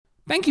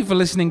Thank you for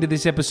listening to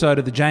this episode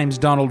of the James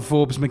Donald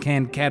Forbes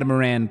McCann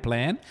Catamaran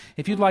Plan.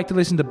 If you'd like to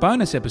listen to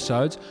bonus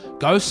episodes,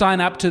 go sign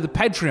up to the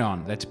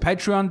Patreon. That's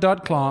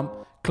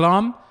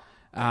patreon.com.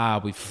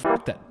 We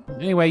fucked that.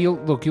 Anyway,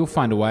 you'll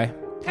find a way.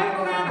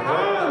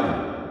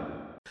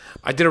 I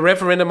did a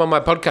referendum on my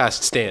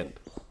podcast stand.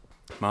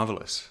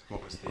 Marvellous.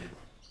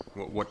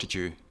 What did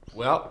you...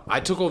 Well,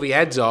 I took all the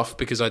ads off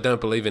because I don't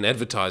believe in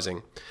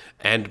advertising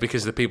and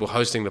because the people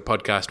hosting the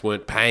podcast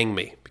weren't paying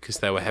me because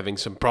they were having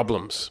some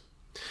problems.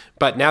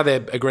 But now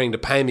they're agreeing to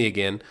pay me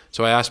again,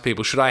 so I asked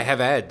people, should I have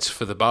ads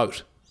for the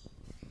boat?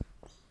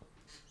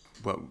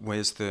 Well,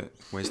 where's the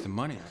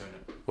money?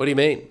 What do you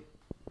mean?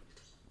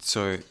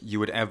 So you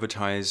would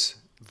advertise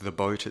the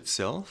boat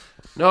itself?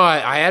 No,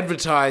 I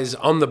advertise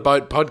on the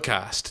boat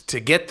podcast to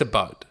get the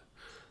boat.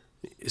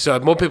 So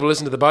if more people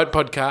listen to the boat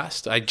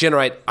podcast, I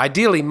generate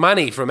ideally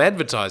money from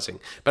advertising.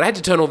 But I had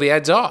to turn all the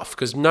ads off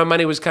because no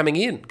money was coming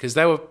in because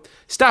they were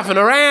stuffing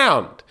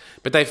around.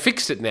 But they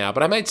fixed it now.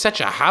 But I made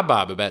such a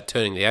hubbub about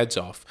turning the ads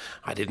off,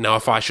 I didn't know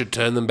if I should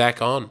turn them back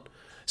on.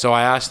 So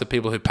I asked the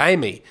people who pay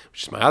me,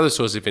 which is my other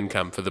source of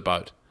income for the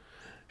boat,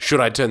 should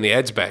I turn the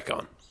ads back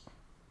on?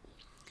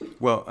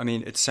 Well, I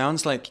mean, it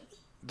sounds like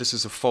this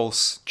is a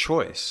false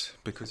choice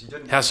because you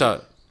didn't... How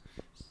so?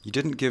 You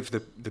didn't give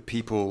the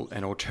people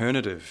an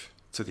alternative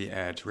to the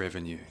ad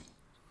revenue.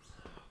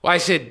 Well, I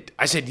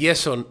said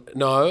yes or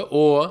no,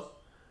 or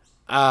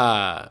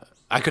I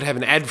could have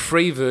an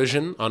ad-free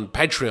version on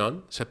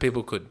Patreon so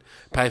people could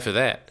pay for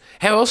that.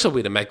 How else are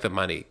we to make the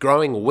money?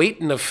 Growing wheat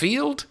in a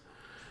field?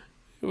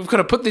 We've got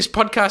to put this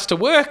podcast to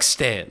work,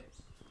 Stan.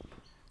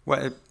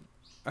 Well,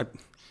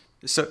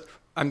 so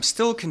I'm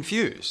still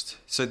confused.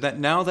 So that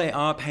now they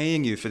are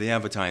paying you for the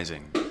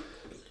advertising.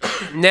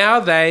 Now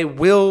they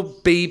will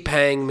be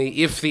paying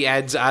me if the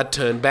ads are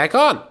turned back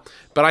on.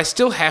 But I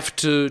still have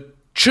to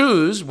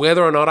choose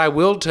whether or not I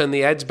will turn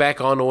the ads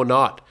back on or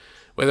not.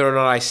 Whether or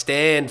not I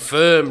stand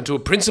firm to a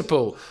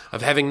principle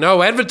of having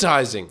no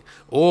advertising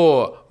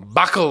or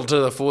buckle to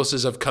the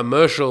forces of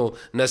commercial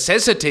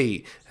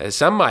necessity, as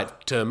some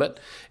might term it,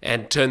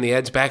 and turn the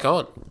ads back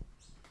on.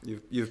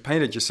 You've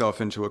painted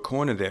yourself into a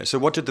corner there. So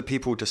what did the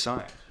people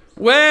decide?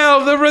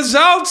 Well, the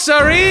results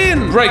are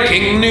in!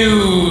 Breaking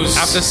news!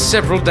 After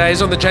several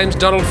days on the James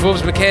Donald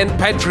Forbes McCann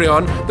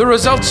Patreon, the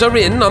results are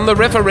in on the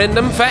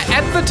referendum for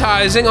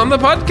advertising on the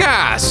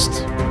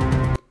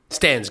podcast.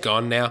 Stan's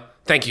gone now.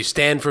 Thank you,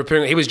 Stan, for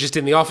appearing. He was just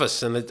in the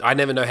office, and I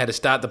never know how to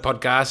start the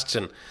podcasts,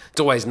 and it's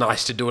always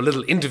nice to do a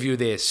little interview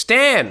there.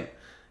 Stan,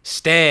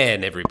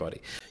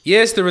 everybody.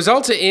 Yes, the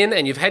results are in,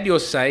 and you've had your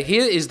say.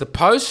 Here is the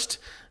post,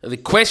 the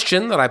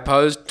question that I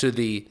posed to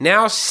the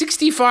now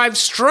 65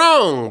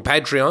 strong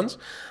Patreons.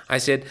 I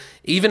said,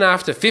 even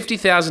after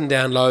 50,000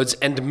 downloads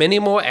and many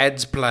more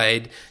ads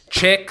played,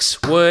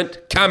 checks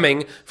weren't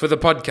coming for the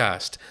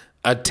podcast.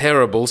 A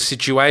terrible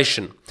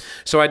situation.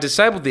 So I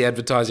disabled the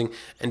advertising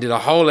and did a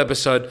whole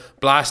episode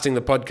blasting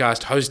the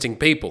podcast hosting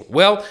people.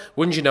 Well,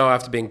 wouldn't you know,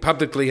 after being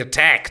publicly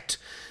attacked,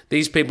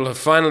 these people have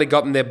finally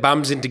gotten their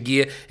bums into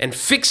gear and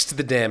fixed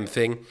the damn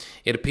thing.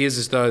 It appears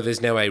as though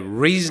there's now a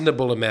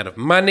reasonable amount of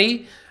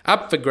money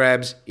up for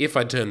grabs if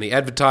I turn the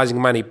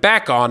advertising money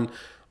back on.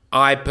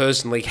 I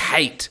personally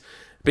hate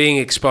being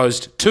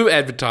exposed to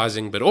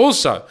advertising, but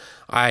also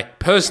I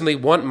personally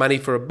want money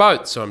for a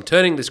boat, so I'm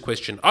turning this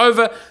question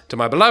over to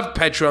my beloved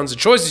Patreons. The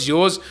choice is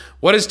yours.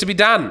 What is to be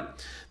done?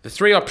 The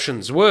three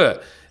options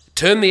were: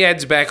 turn the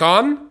ads back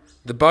on.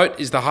 The boat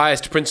is the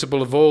highest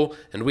principle of all,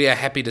 and we are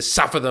happy to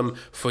suffer them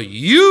for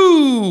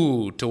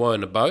you to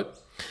own a boat.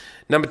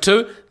 Number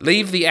 2,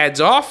 leave the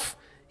ads off.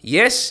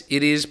 Yes,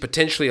 it is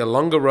potentially a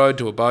longer road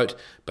to a boat,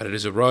 but it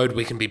is a road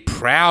we can be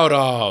proud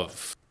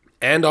of.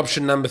 And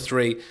option number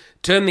 3,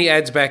 turn the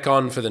ads back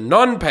on for the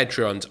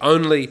non-Patreons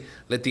only.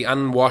 Let the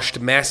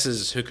unwashed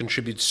masses who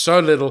contribute so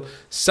little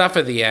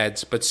suffer the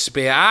ads, but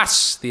spare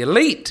us, the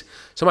elite.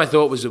 So my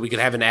thought was that we could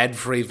have an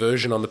ad-free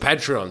version on the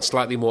Patreon,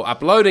 slightly more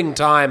uploading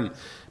time,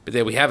 but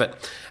there we have it.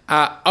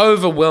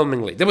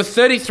 Overwhelmingly, there were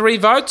 33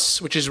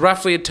 votes, which is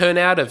roughly a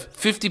turnout of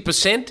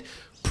 50%.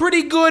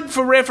 Pretty good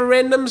for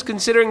referendums,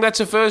 considering that's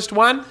a first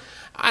one.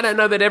 I don't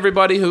know that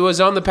everybody who is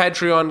on the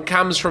Patreon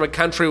comes from a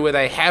country where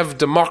they have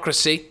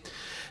democracy.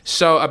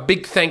 So a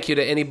big thank you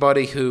to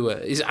anybody who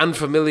is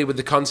unfamiliar with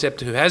the concept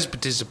who has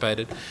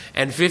participated.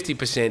 And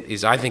 50%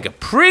 is, I think, a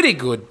pretty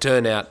good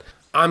turnout.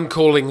 I'm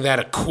calling that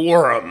a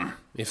quorum,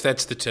 if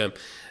that's the term.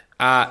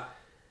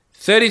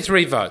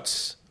 33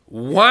 votes.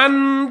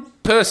 One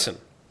person,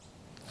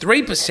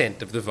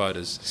 3% of the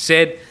voters,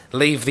 said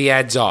leave the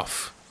ads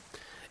off.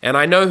 And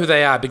I know who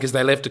they are because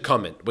they left a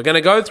comment. We're going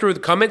to go through the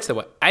comments. There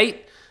were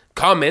 8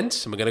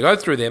 comments, and we're going to go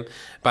through them.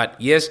 But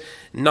yes,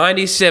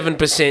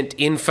 97%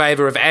 in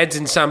favour of ads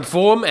in some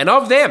form, and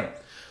of them,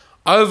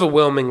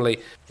 overwhelmingly,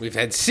 we've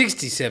had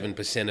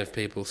 67% of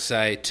people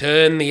say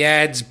turn the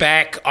ads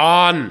back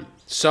on.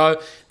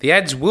 So the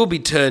ads will be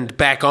turned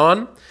back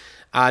on.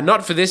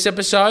 Not for this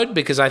episode,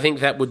 because I think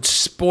that would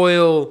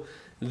spoil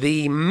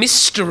the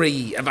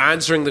mystery of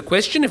answering the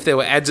question if there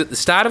were ads at the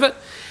start of it.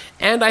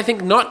 And I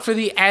think not for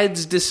the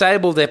ads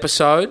disabled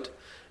episode,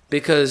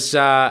 because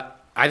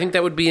I think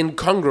that would be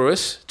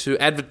incongruous to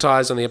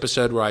advertise on the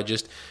episode where I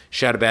just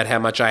shout about how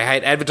much I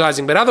hate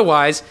advertising. But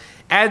otherwise,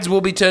 ads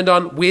will be turned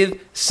on with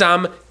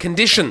some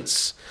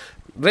conditions.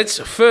 Let's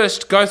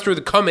first go through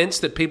the comments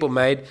that people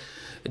made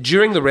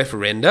during the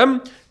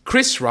referendum.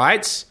 Chris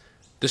writes,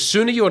 "The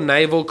sooner your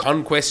naval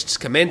conquests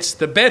commence,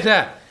 the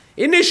better.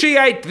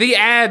 Initiate the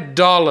ad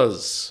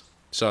dollars."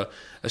 So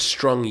a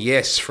strong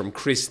yes from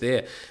Chris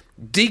there.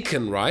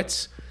 Deacon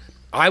writes,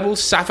 "I will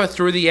suffer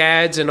through the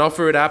ads and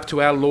offer it up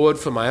to our Lord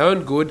for my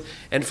own good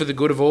and for the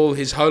good of all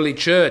his holy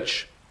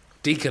church."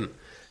 Deacon,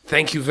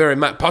 thank you very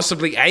much.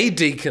 Possibly a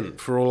deacon,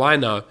 for all I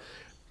know.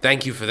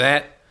 Thank you for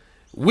that.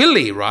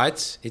 Willie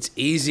writes, "It's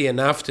easy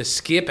enough to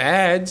skip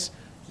ads.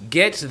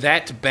 Get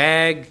that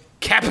bag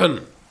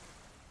cappin'."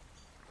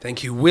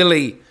 Thank you,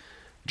 Willie.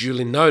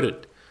 Duly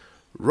noted.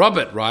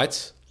 Robert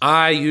writes,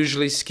 "I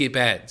usually skip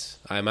ads.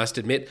 I must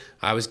admit,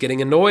 I was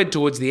getting annoyed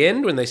towards the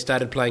end when they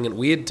started playing at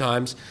weird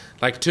times,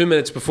 like 2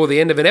 minutes before the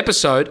end of an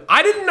episode.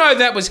 I didn't know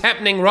that was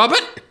happening,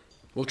 Robert."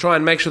 We'll try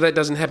and make sure that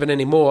doesn't happen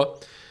anymore.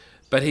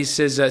 But he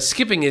says,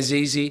 "Skipping is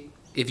easy.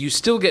 If you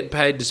still get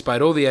paid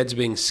despite all the ads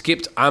being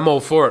skipped, I'm all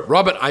for it."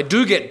 Robert, I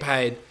do get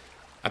paid.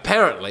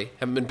 Apparently,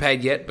 haven't been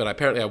paid yet, but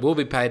apparently I will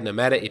be paid no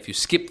matter if you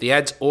skip the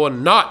ads or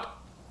not.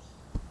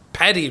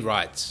 Paddy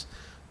writes,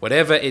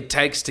 "Whatever it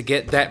takes to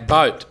get that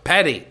boat."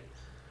 Paddy,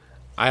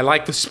 I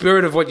like the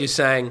spirit of what you're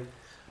saying.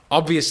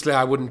 Obviously,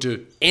 I wouldn't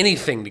do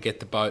anything to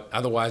get the boat.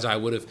 Otherwise, I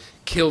would have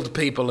killed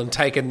people and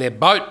taken their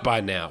boat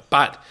by now.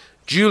 But,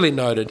 duly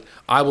noted,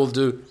 I will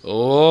do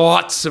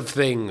lots of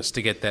things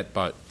to get that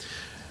boat.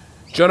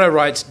 Jono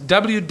writes,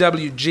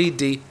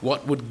 "WWGD,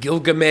 what would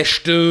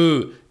Gilgamesh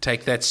do?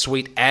 Take that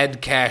sweet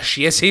ad cash."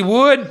 Yes, he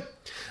would.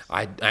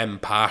 I am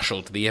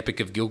partial to the Epic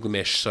of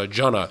Gilgamesh, so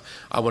Jono,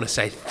 I want to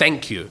say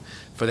thank you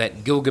for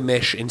that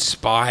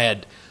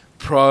Gilgamesh-inspired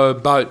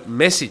pro-boat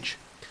message.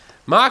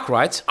 Mark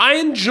writes, "I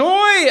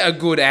enjoy a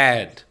good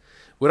ad.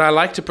 Would I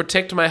like to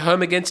protect my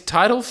home against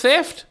title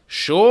theft?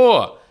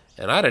 Sure,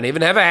 and I don't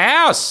even have a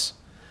house."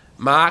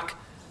 Mark,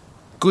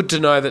 good to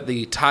know that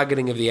the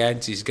targeting of the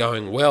ads is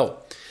going well.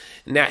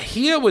 Now,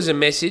 here was a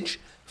message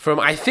from,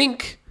 I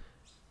think,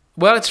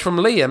 well, it's from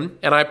Liam,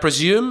 and I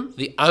presume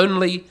the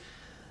only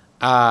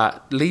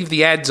leave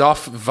the ads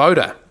off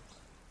voter.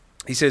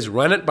 He says,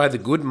 "Run it by the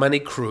good money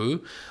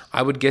crew.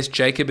 I would guess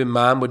Jacob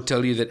Imam would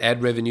tell you that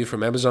ad revenue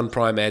from Amazon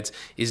Prime ads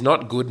is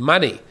not good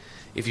money.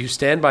 If you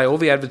stand by all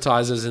the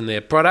advertisers and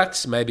their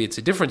products, maybe it's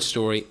a different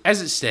story.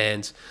 As it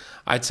stands,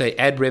 I'd say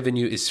ad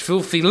revenue is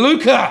filthy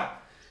lucre.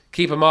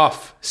 Keep them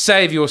off,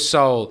 save your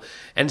soul,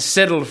 and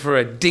settle for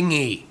a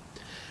dinghy."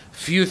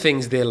 Few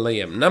things there,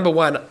 Liam. Number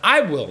one,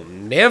 I will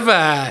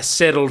never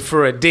settle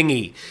for a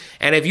dinghy.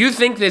 And if you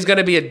think there's going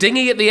to be a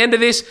dinghy at the end of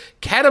this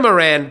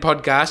catamaran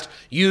podcast,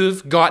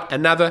 you've got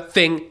another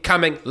thing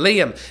coming,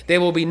 Liam. There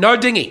will be no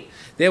dinghy.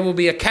 There will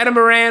be a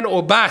catamaran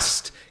or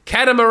bust.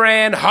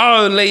 Catamaran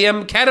ho,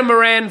 Liam.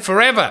 Catamaran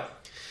forever.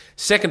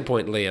 Second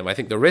point, Liam, I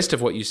think the rest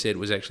of what you said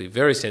was actually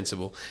very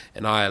sensible,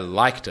 and I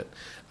liked it.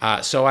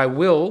 So I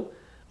will...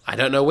 I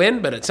don't know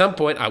when, but at some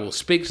point I will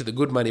speak to the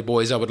Good Money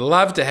Boys. I would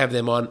love to have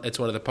them on. It's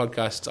one of the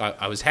podcasts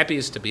I was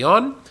happiest to be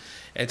on.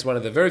 It's one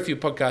of the very few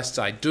podcasts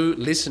I do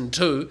listen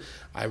to.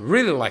 I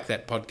really like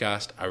that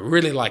podcast. I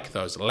really like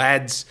those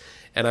lads.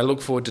 And I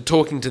look forward to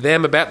talking to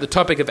them about the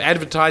topic of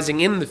advertising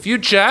in the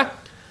future.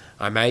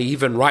 I may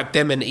even write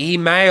them an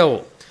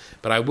email.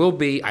 But I will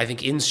be, I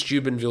think, in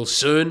Steubenville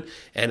soon.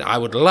 And I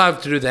would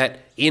love to do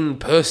that in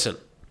person.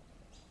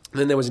 And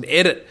then there was an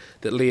edit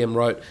that Liam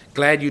wrote,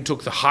 "Glad you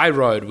took the high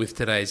road with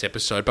today's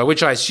episode," by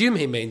which I assume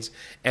he means,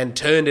 "and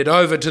turned it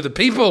over to the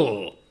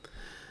people."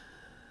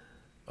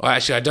 Well,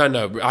 actually,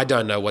 I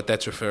don't know what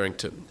that's referring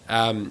to.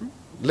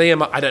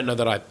 Liam, I don't know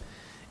that I've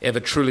ever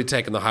truly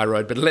taken the high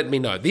road, but let me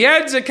know. The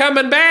ads are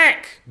coming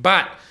back!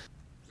 But,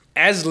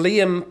 as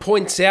Liam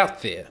points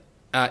out there,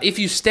 if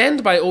you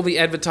stand by all the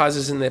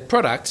advertisers and their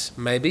products,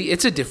 maybe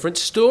it's a different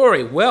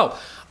story. Well,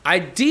 I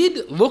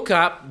did look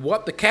up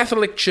what the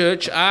Catholic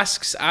Church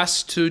asks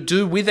us to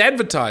do with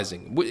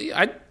advertising.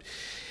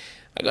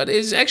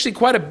 It's actually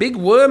quite a big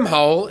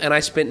wormhole, and I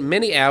spent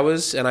many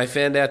hours, and I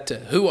found out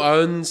who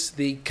owns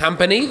the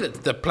company,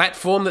 the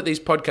platform that these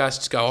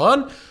podcasts go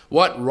on.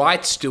 What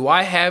rights do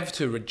I have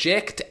to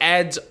reject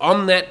ads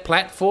on that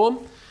platform?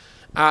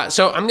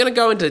 So I'm going to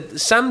go into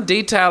some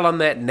detail on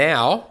that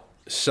now.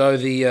 So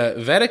the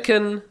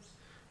Vatican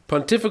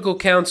Pontifical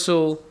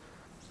Council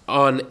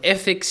on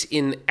Ethics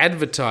in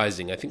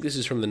Advertising. I think this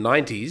is from the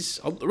 90s.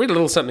 I'll read a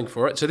little something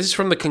for it. So this is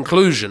from the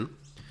conclusion.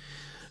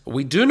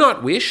 "We do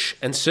not wish,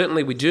 and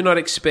certainly we do not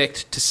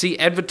expect, to see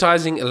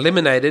advertising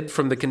eliminated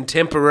from the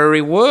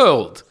contemporary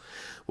world."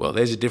 Well,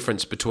 there's a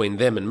difference between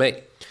them and me.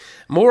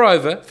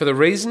 "Moreover, for the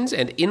reasons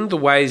and in the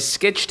ways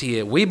sketched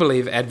here, we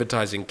believe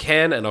advertising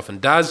can, and often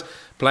does,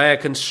 play a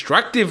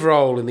constructive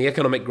role in the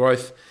economic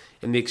growth,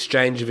 in the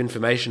exchange of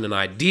information and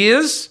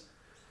ideas,"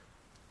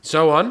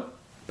 so on,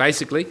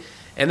 basically.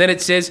 And then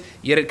it says,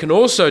 "Yet it can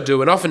also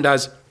do, and often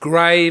does,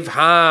 grave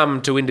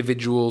harm to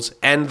individuals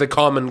and the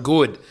common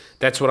good."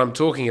 That's what I'm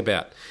talking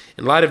about.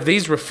 In light of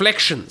these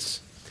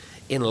reflections,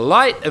 In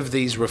light of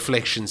these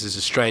reflections is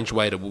a strange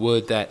way to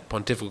word that,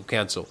 Pontifical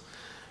Council.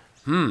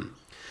 In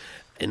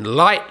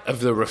light of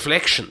the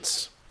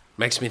reflections,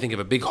 makes me think of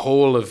a big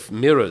hall of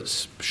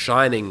mirrors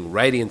shining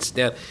radiance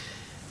down.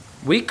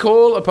 We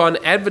call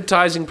upon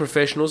advertising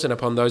professionals and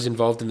upon those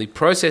involved in the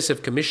process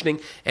of commissioning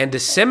and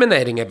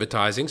disseminating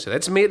advertising, so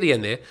that's me at the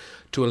end there,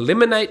 to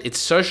eliminate its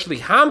socially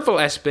harmful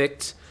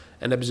aspects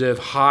and observe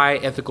high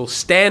ethical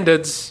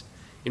standards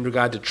in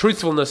regard to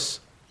truthfulness,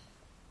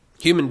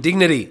 human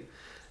dignity,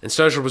 and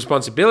social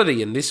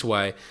responsibility. In this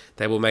way,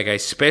 they will make a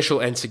special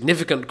and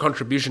significant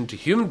contribution to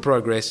human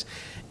progress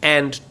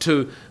and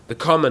to the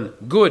common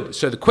good.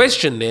 So the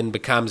question then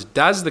becomes,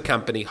 does the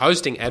company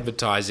hosting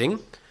advertising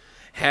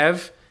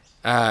have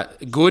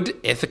good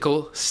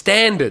ethical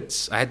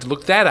standards? I had to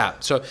look that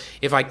up. So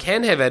if I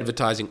can have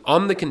advertising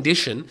on the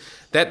condition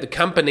that the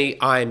company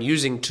I am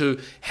using to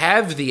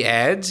have the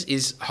ads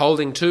is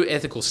holding to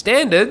ethical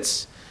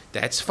standards,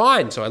 that's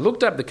fine. So I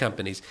looked up the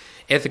company's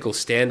ethical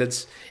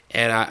standards,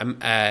 and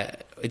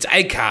it's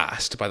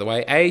ACAST, by the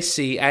way,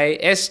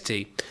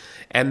 ACAST,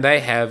 and they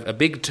have a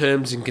big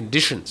terms and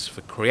conditions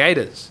for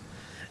creators.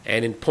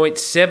 And in point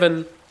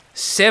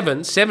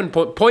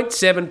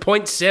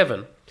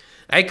 7.7,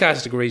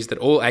 ACAST agrees that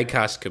all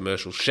ACAST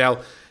commercials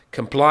shall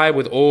comply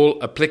with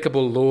all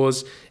applicable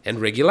laws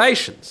and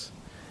regulations.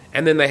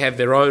 And then they have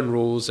their own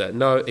rules,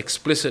 no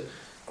explicit,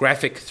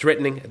 graphic,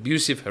 threatening,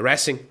 abusive,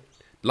 harassing,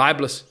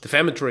 libelous,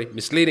 defamatory,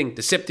 misleading,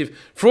 deceptive,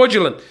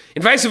 fraudulent,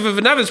 invasive of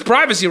another's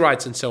privacy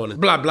rights, and so on, and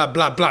blah, blah,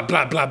 blah, blah,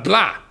 blah, blah,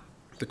 blah.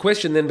 The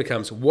question then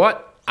becomes,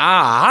 what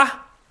are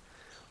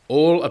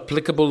all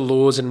applicable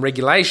laws and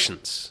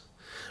regulations?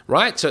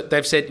 Right? So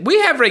they've said, we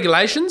have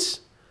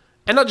regulations,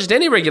 and not just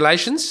any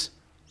regulations,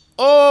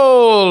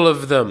 all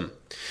of them.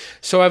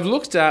 So I've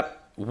looked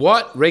up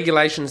what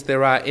regulations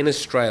there are in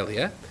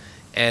Australia,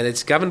 and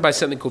it's governed by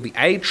something called the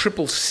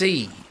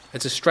ACCC.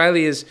 It's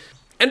Australia's...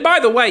 And by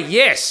the way,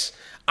 yes,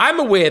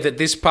 I'm aware that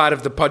this part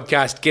of the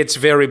podcast gets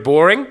very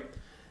boring.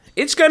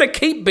 It's going to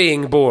keep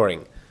being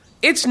boring.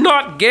 It's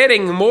not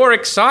getting more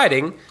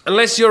exciting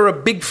unless you're a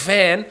big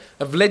fan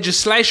of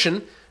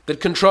legislation that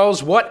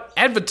controls what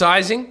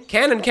advertising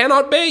can and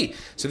cannot be.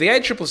 So the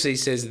ACCC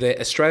says that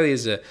Australia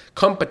is a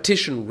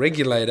competition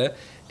regulator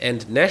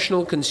and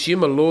national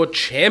consumer law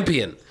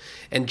champion.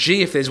 And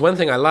gee, if there's one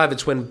thing I love,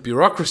 it's when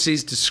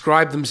bureaucracies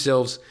describe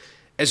themselves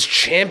as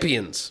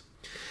champions.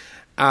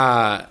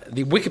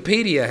 The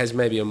Wikipedia has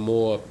maybe a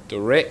more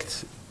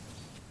direct,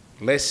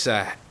 less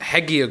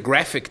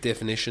hagiographic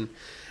definition,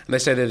 and they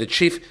say they're the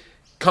chief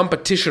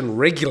competition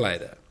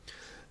regulator.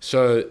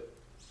 So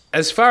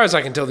as far as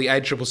I can tell, the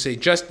ACCC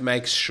just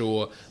makes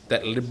sure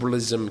that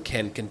liberalism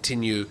can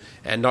continue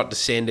and not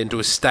descend into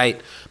a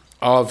state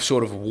of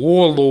sort of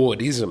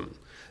warlordism.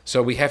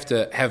 So we have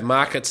to have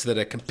markets that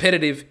are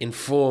competitive,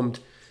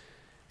 informed,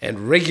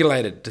 and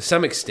regulated to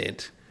some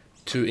extent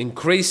to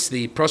increase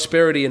the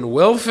prosperity and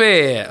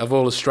welfare of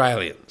all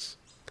Australians.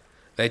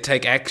 They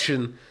take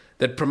action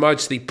that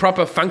promotes the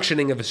proper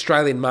functioning of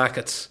Australian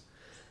markets.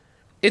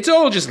 It's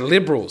all just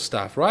liberal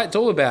stuff, right?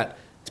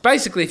 It's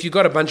basically if you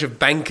got a bunch of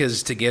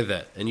bankers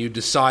together and you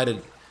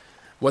decided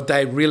what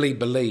they really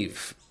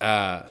believe.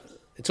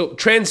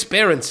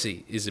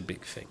 Transparency is a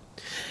big thing.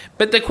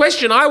 But the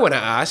question I want to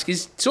ask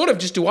is sort of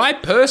just, do I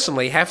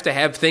personally have to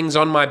have things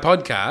on my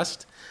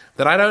podcast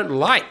that I don't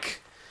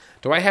like?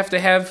 Do I have to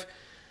have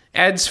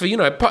ads for,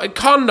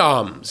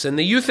 condoms and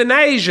the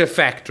euthanasia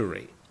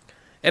factory?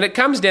 And it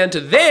comes down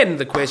to then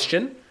the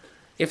question,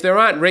 if there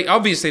aren't,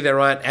 obviously there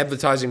aren't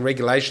advertising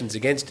regulations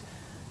against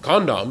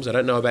condoms. I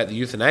don't know about the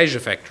euthanasia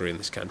factory in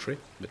this country,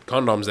 but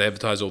condoms they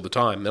advertise all the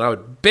time. And I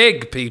would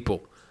beg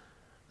people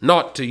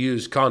not to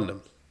use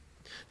condoms,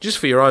 just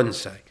for your own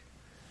sake.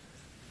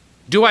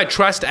 Do I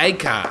trust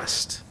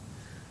ACAST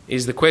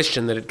is the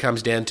question that it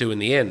comes down to in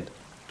the end.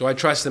 Do I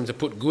trust them to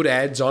put good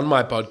ads on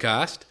my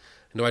podcast?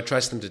 And do I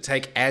trust them to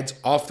take ads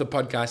off the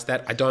podcast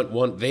that I don't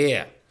want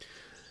there?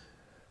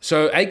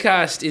 So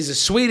ACAST is a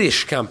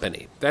Swedish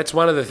company. That's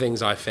one of the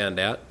things I found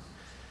out.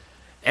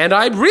 And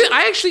I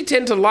actually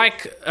tend to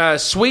like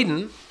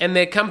Sweden and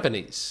their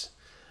companies.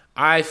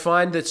 I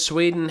find that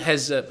Sweden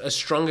has a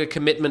stronger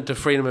commitment to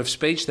freedom of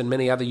speech than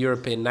many other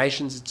European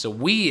nations. It's a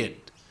weird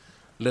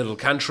little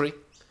country.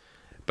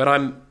 But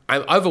I'm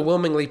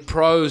overwhelmingly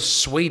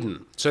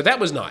pro-Sweden. So that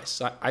was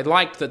nice. I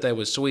liked that they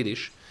were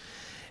Swedish.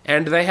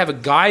 And they have a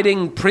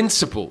guiding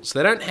principles.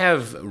 They don't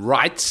have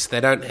rights. They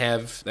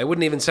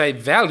wouldn't even say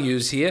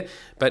values here,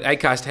 but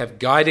ACAST have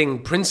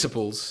guiding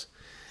principles.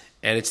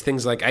 And it's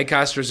things like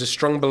ACAST is a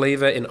strong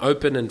believer in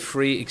open and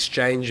free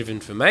exchange of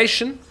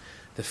information.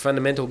 The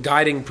fundamental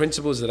guiding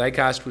principles that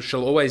ACAST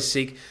shall always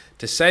seek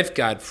to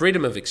safeguard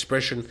freedom of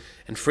expression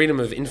and freedom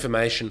of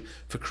information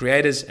for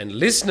creators and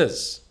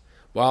listeners,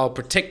 while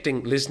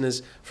protecting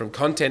listeners from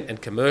content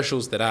and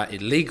commercials that are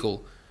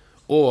illegal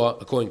or,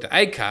 according to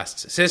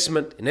ACAST's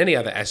assessment, in any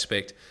other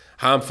aspect,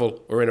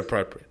 harmful or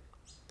inappropriate.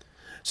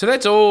 So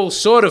that's all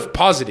sort of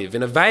positive.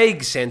 In a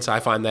vague sense, I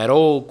find that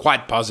all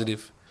quite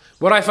positive.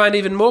 What I find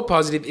even more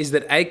positive is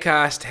that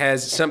ACAST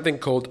has something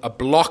called a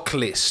block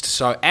list.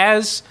 So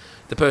as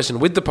the person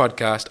with the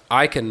podcast,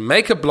 I can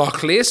make a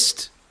block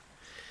list,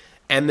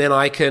 and then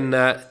I can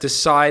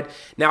decide.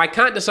 Now, I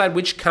can't decide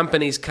which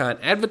companies can't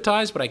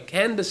advertise, but I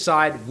can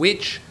decide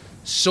which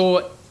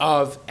sort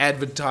of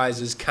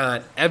advertisers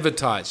can't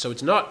advertise. So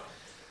it's not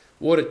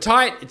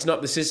watertight. It's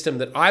not the system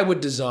that I would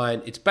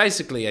design. It's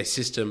basically a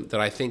system that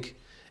I think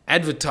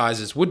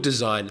advertisers would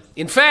design.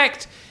 In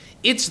fact,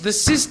 it's the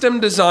system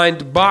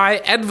designed by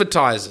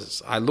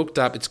advertisers. I looked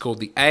up. It's called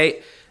the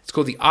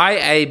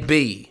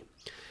IAB,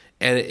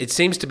 and it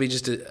seems to be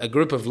just a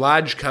group of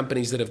large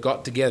companies that have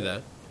got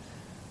together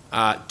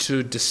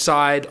to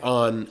decide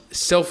on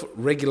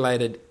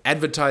self-regulated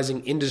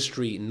advertising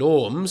industry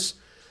norms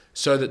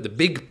so that the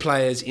big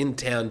players in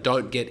town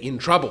don't get in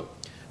trouble.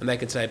 And they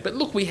can say, but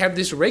look, we have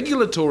this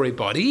regulatory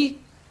body,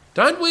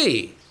 don't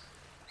we?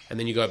 And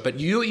then you go, but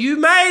you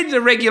made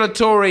the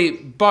regulatory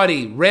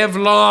body,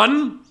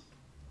 Revlon.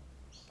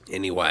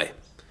 Anyway,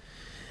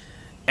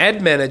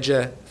 Ad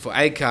Manager for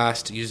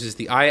Acast uses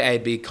the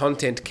IAB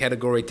Content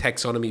Category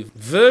Taxonomy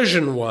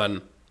version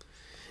 1,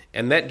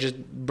 and that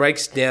just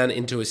breaks down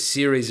into a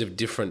series of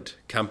different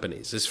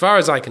companies, as far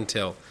as I can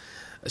tell.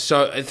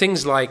 So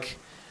things like,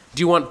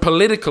 do you want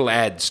political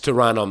ads to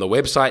run on the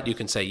website? You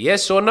can say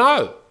yes or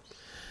no.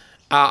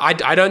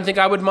 I don't think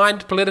I would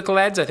mind political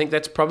ads. I think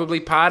that's probably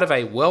part of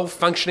a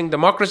well-functioning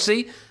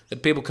democracy,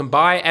 that people can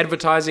buy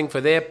advertising for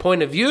their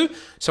point of view.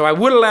 So I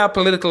would allow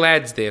political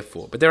ads,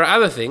 therefore. But there are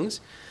other things.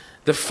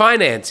 The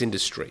finance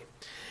industry.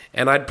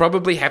 And I'd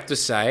probably have to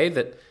say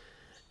that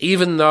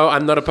even though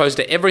I'm not opposed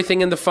to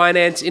everything in the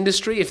finance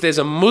industry, if there's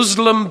a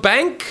Muslim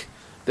bank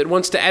that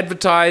wants to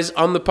advertise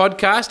on the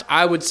podcast,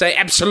 I would say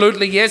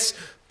absolutely yes,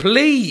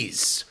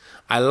 please.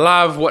 I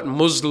love what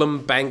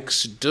Muslim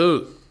banks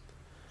do.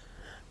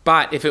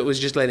 But if it was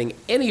just letting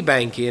any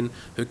bank in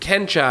who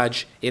can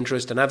charge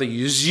interest and other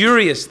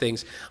usurious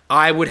things,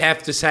 I would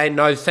have to say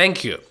no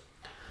thank you.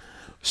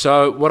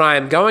 So what I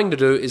am going to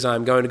do is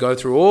I'm going to go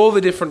through all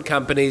the different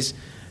companies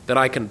that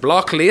I can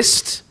block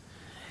list,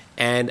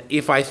 and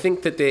if I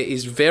think that there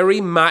is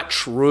very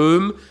much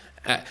room,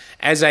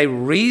 as a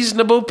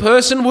reasonable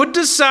person would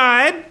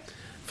decide,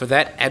 for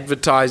that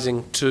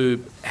advertising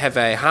to have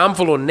a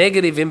harmful or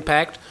negative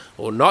impact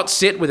or not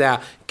sit with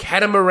our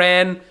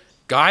catamaran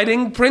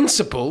guiding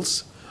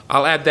principles,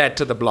 I'll add that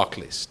to the block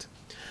list.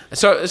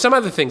 So some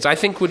other things I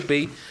think would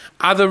be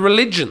other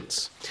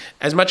religions.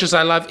 As much as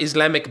I love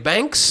Islamic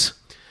banks,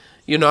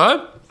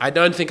 I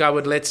don't think I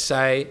would, let's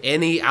say,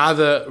 any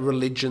other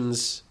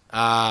religions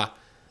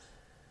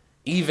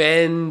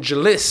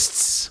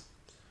evangelists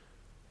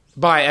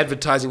buy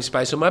advertising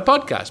space on my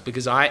podcast,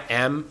 because I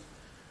am,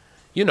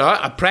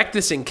 a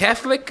practicing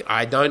Catholic.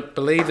 I don't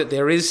believe that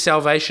there is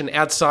salvation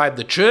outside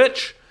the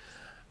church.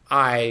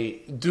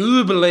 I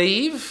do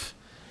believe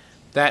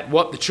that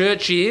what the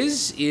church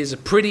is a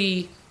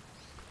pretty,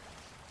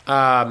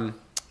 I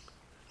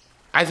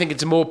think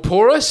it's more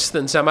porous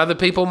than some other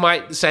people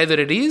might say that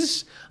it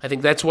is. I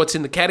think that's what's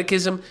in the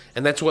catechism,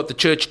 and that's what the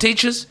church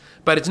teaches,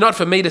 but it's not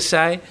for me to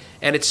say,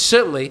 and it's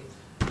certainly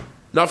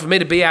not for me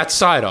to be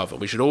outside of it.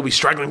 We should all be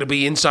struggling to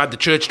be inside the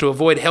church to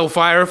avoid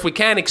hellfire if we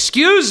can.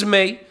 Excuse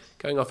me,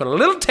 going off on a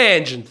little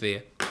tangent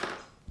there.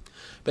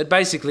 But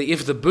basically,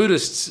 if the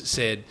Buddhists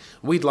said,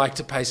 we'd like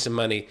to pay some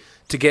money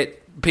to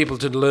get people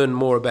to learn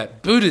more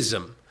about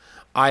Buddhism,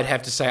 I'd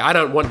have to say, I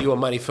don't want your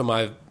money for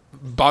my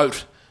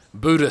boat,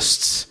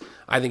 Buddhists.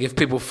 I think if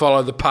people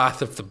follow the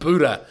path of the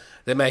Buddha,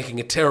 they're making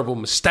a terrible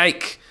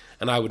mistake,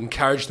 and I would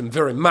encourage them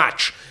very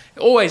much.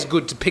 Always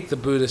good to pick the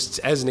Buddhists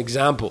as an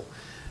example,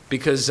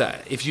 because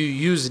if you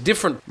use a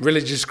different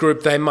religious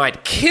group, they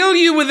might kill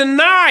you with a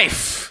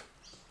knife,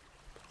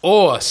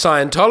 or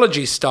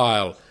Scientology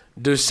style,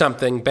 do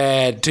something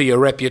bad to your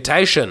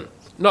reputation.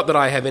 Not that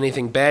I have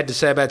anything bad to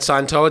say about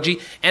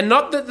Scientology, and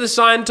not that the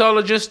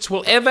Scientologists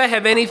will ever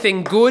have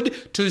anything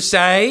good to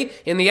say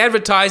in the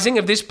advertising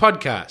of this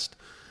podcast.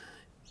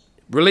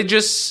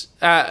 Religious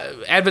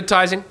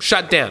advertising,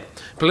 shut down.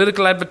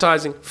 Political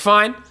advertising,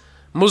 fine.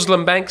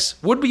 Muslim banks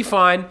would be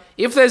fine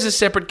if there's a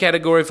separate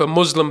category for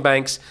Muslim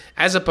banks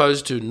as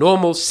opposed to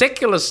normal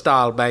secular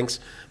style banks,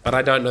 but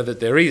I don't know that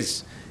there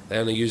is. They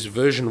only use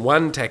version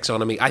 1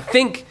 taxonomy. I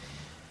think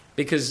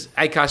because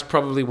Acast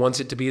probably wants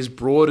it to be as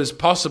broad as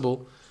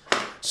possible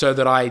so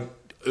that I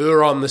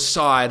err on the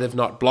side of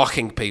not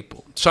blocking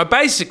people. So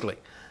basically,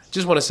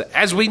 just want to say,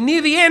 as we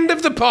near the end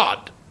of the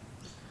pod,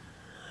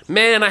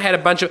 man, I had a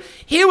bunch of...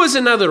 Here was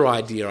another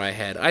idea I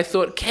had. I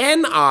thought,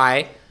 can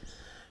I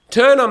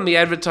turn on the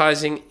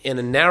advertising in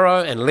a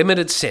narrow and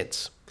limited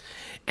sense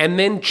and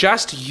then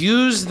just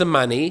use the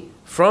money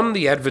from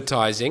the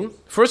advertising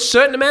for a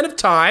certain amount of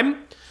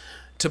time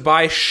to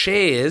buy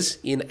shares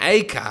in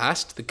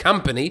Acast, the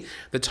company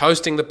that's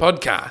hosting the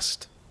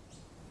podcast?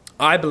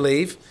 I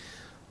believe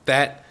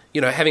that,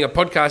 having a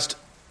podcast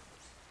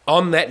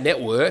on that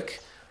network,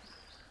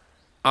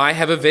 I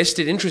have a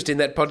vested interest in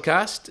that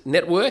podcast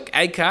network,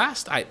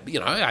 Acast.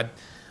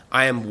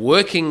 I am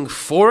working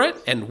for it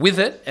and with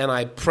it, and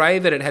I pray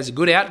that it has a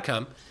good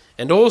outcome.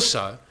 And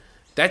also,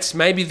 that's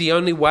maybe the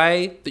only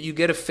way that you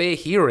get a fair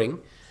hearing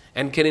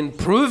and can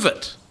improve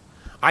it.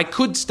 I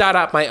could start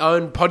up my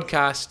own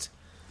podcast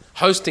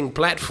hosting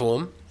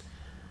platform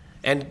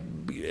and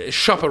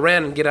shop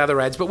around and get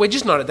other ads, but we're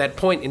just not at that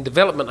point in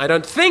development, I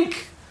don't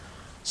think.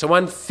 So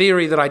one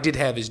theory that I did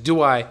have is,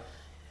 do I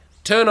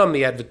turn on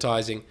the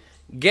advertising,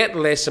 get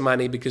less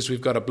money because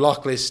we've got a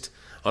block list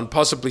on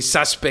possibly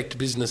suspect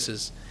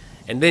businesses,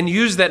 and then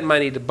use that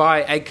money to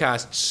buy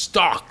Acast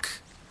stock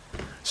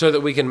so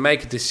that we can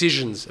make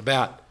decisions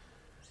about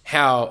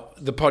how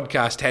the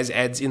podcast has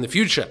ads in the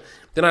future?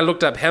 Then I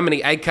looked up how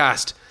many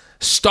Acast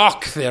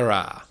stock there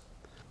are.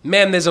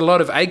 Man, there's a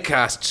lot of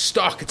Acast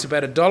stock. It's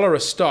about $1 a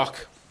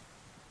stock,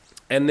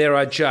 and there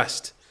are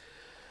just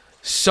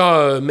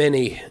so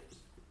many.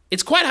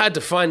 It's quite hard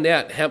to find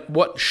out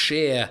what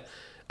share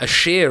a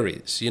share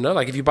is. You know,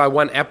 like if you buy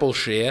one Apple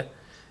share,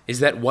 is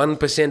that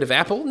 1% of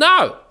Apple?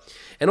 No.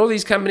 And all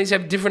these companies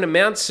have different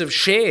amounts of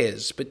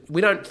shares, but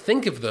we don't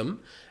think of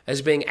them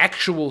as being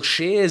actual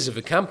shares of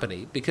a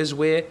company because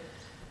we're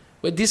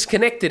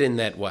disconnected in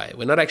that way.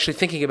 We're not actually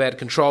thinking about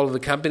control of the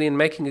company and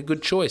making a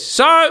good choice.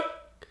 So,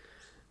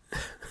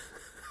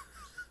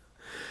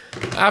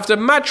 after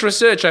much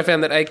research, I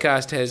found that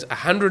Acast has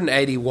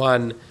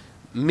 181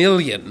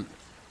 million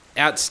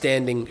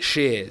outstanding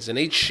shares, and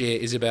each share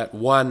is about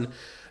 $1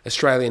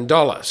 Australian.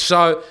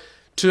 So,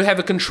 to have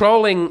a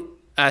controlling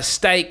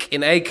stake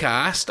in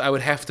Acast, I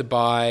would have to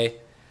buy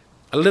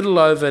a little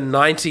over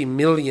 $90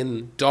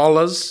 million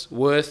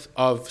worth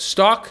of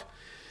stock,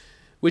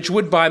 which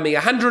would buy me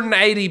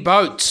 180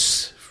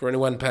 votes for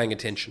anyone paying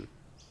attention.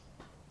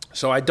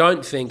 So I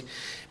don't think,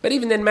 but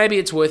even then maybe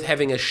it's worth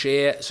having a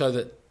share so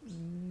that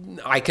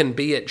I can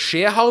be at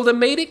shareholder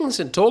meetings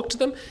and talk to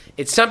them.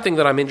 It's something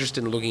that I'm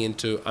interested in looking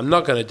into. I'm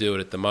not going to do it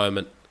at the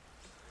moment,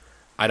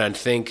 I don't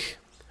think.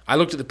 I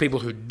looked at the people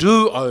who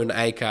do own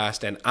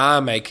Acast and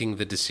are making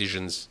the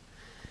decisions,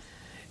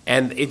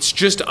 and it's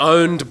just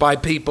owned by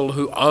people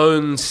who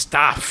own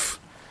stuff,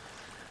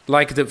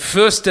 like the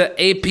Första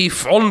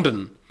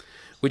AP-fonden,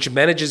 which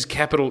manages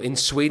capital in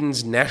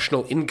Sweden's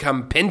national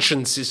income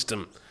pension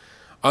system,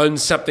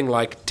 owns something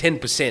like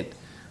 10%.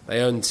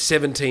 They own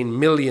 17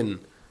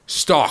 million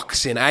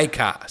stocks in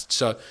Acast.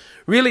 So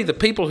really the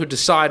people who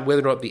decide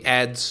whether or not the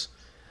ads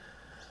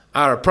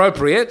are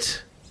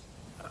appropriate,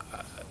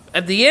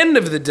 at the end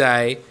of the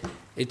day,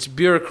 it's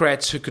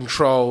bureaucrats who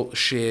control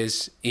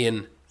shares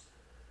in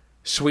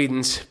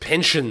Sweden's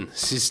pension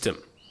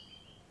system.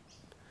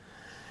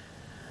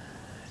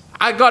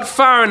 I got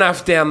far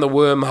enough down the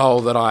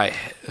wormhole that I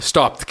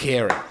stopped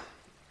caring.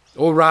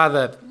 Or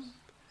rather,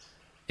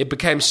 it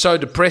became so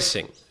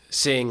depressing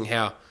seeing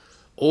how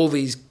all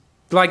these,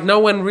 like no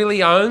one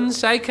really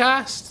owns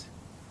Acast.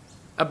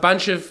 A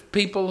bunch of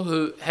people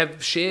who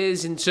have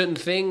shares in certain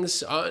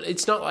things.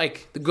 It's not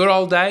like the good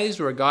old days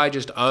where a guy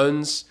just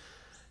owns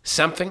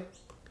something.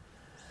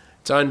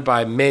 It's owned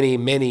by many,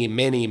 many,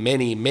 many,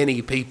 many,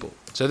 many people,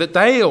 so that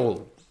they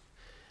all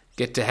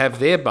get to have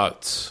their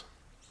votes.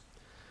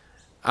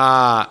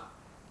 All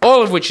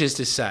of which is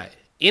to say,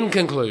 in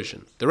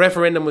conclusion, the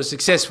referendum was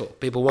successful.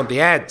 People want the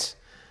ads.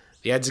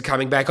 The ads are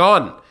coming back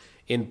on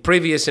in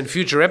previous and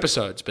future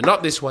episodes, but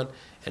not this one,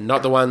 and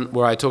not the one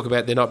where I talk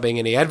about there not being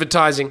any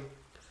advertising.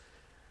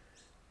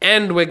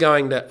 And we're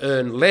going to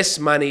earn less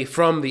money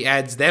from the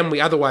ads than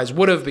we otherwise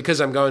would have, because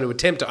I'm going to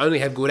attempt to only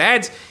have good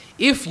ads.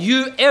 If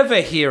you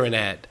ever hear an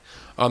ad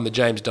on the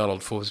James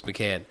Donald Forbes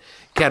McCann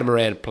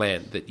Catamaran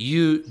plan that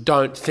you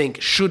don't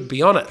think should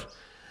be on it,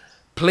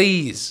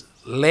 please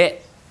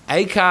let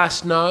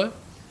Acast know.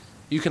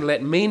 You can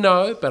let me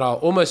know, but I'll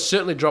almost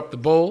certainly drop the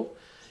ball.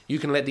 You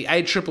can let the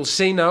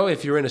ACCC know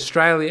if you're in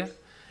Australia,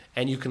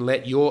 and you can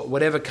let your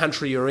whatever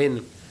country you're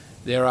in.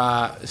 There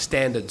are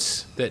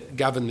standards that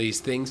govern these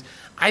things.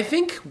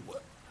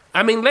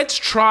 Let's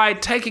try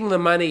taking the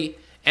money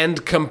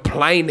and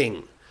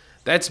complaining.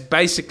 That's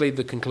basically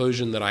the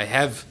conclusion that I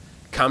have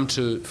come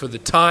to for the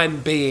time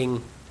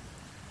being.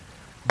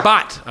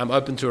 But I'm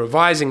open to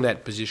revising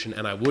that position,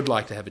 and I would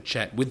like to have a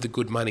chat with the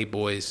Good Money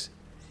boys.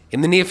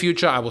 In the near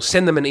future, I will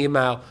send them an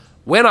email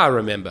when I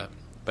remember.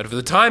 But for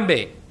the time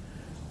being,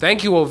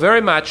 thank you all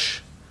very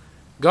much.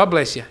 God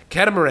bless you.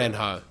 Catamaran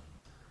ho.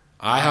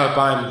 I hope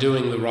I'm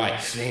doing the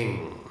right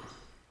thing.